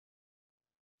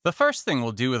The first thing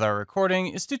we'll do with our recording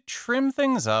is to trim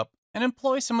things up and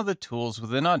employ some of the tools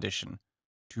within Audition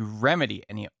to remedy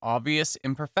any obvious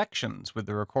imperfections with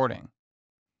the recording.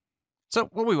 So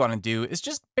what we want to do is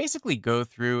just basically go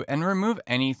through and remove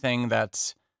anything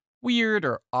that's weird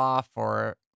or off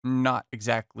or not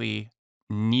exactly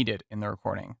needed in the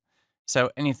recording.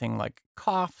 So anything like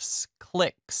coughs,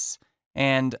 clicks,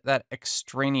 and that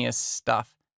extraneous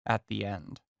stuff at the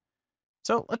end.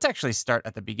 So let's actually start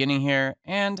at the beginning here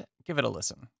and give it a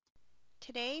listen.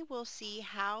 Today we'll see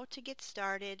how to get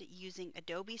started using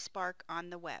Adobe Spark on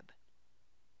the web.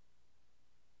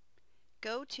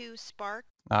 Go to Spark.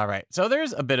 All right, so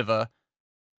there's a bit of a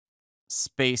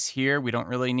space here we don't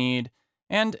really need.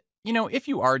 And, if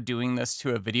you are doing this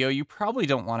to a video, you probably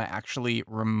don't want to actually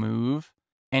remove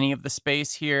any of the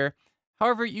space here.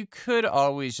 However, you could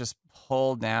always just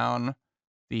pull down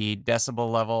the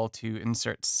decibel level to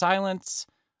insert silence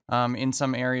in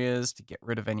some areas to get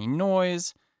rid of any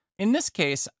noise. In this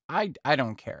case, I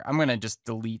don't care. I'm going to just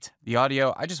delete the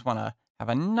audio. I just want to have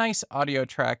a nice audio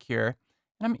track here.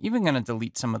 And I'm even going to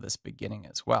delete some of this beginning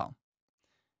as well.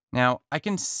 Now, I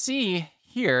can see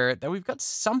here that we've got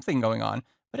something going on,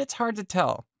 but it's hard to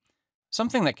tell.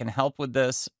 Something that can help with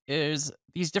this is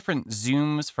these different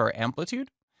zooms for amplitude.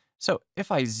 So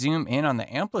if I zoom in on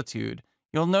the amplitude,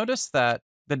 you'll notice that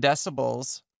the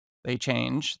decibels, they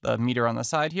change, the meter on the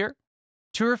side here,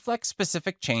 to reflect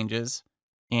specific changes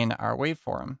in our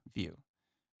waveform view.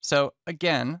 So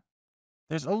again,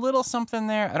 there's a little something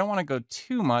there. I don't want to go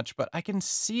too much, but I can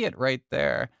see it right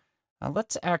there.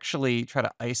 Let's actually try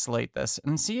to isolate this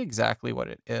and see exactly what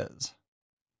it is.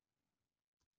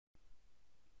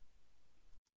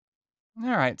 All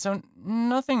right, so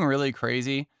nothing really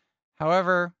crazy.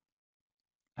 However,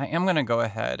 I am going to go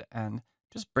ahead and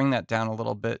just bring that down a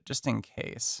little bit just in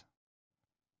case.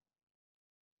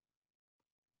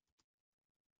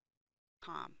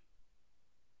 Com.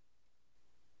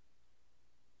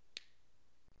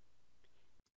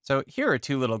 So here are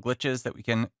two little glitches that we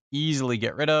can easily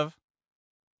get rid of.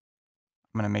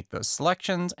 I'm going to make those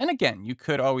selections. And again, you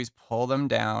could always pull them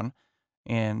down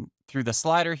and through the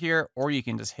slider here, or you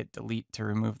can just hit delete to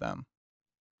remove them.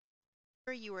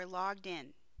 You are logged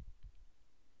in.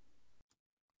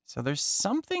 So there's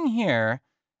something here.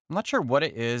 I'm not sure what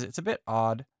it is. It's a bit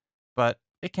odd, but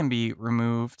it can be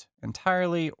removed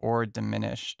entirely or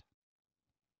diminished.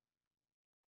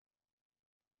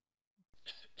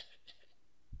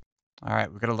 All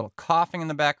right, we've got a little coughing in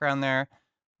the background there.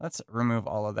 Let's remove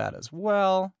all of that as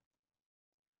well.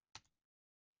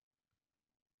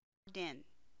 In.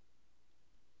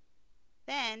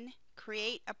 Then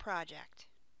create a project.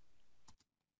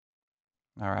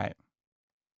 All right.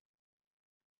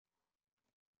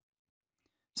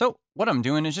 So what I'm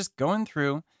doing is just going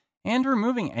through and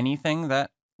removing anything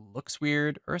that looks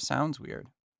weird or sounds weird.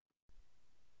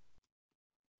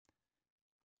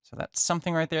 So that's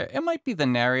something right there. It might be the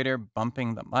narrator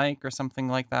bumping the mic or something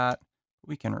like that.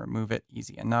 We can remove it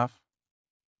easy enough.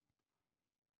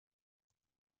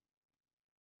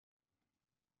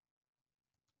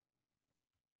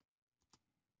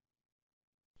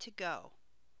 To go.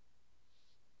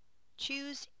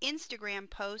 Choose Instagram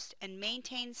post and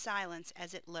maintain silence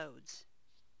as it loads.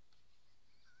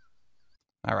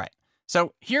 All right.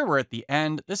 So here we're at the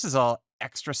end. This is all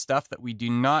extra stuff that we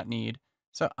do not need.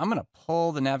 So I'm going to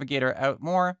pull the navigator out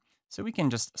more so we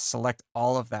can just select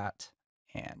all of that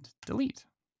and delete.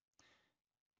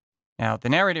 Now, the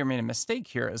narrator made a mistake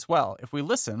here as well. If we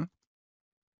listen,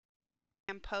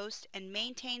 And post and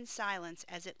maintain silence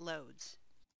as it loads.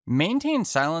 maintain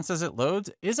silence as it loads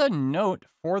is a note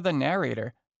for the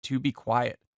narrator to be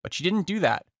quiet, but she didn't do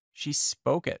that. She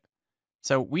spoke it.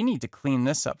 So we need to clean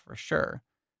this up for sure.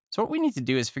 So what we need to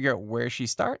do is figure out where she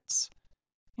starts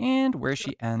and where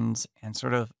she ends and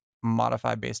sort of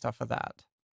modify based off of that.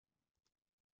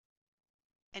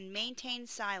 And maintain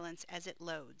silence as it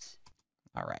loads.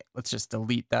 All right, let's just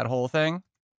delete that whole thing.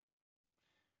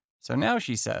 So now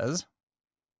she says,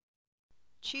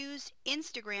 choose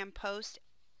Instagram post.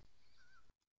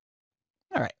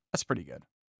 All right, that's pretty good.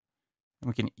 And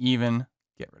we can even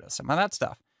get rid of some of that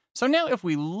stuff. So now if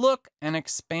we look and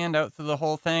expand out through the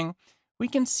whole thing, we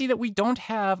can see that we don't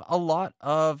have a lot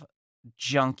of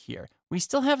junk here. We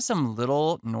still have some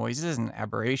little noises and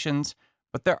aberrations,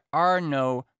 but there are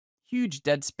no huge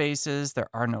dead spaces. There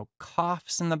are no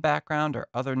coughs in the background or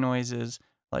other noises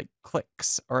like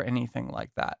clicks or anything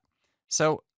like that.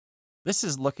 So this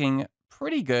is looking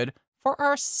pretty good for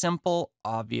our simple,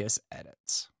 obvious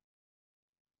edits.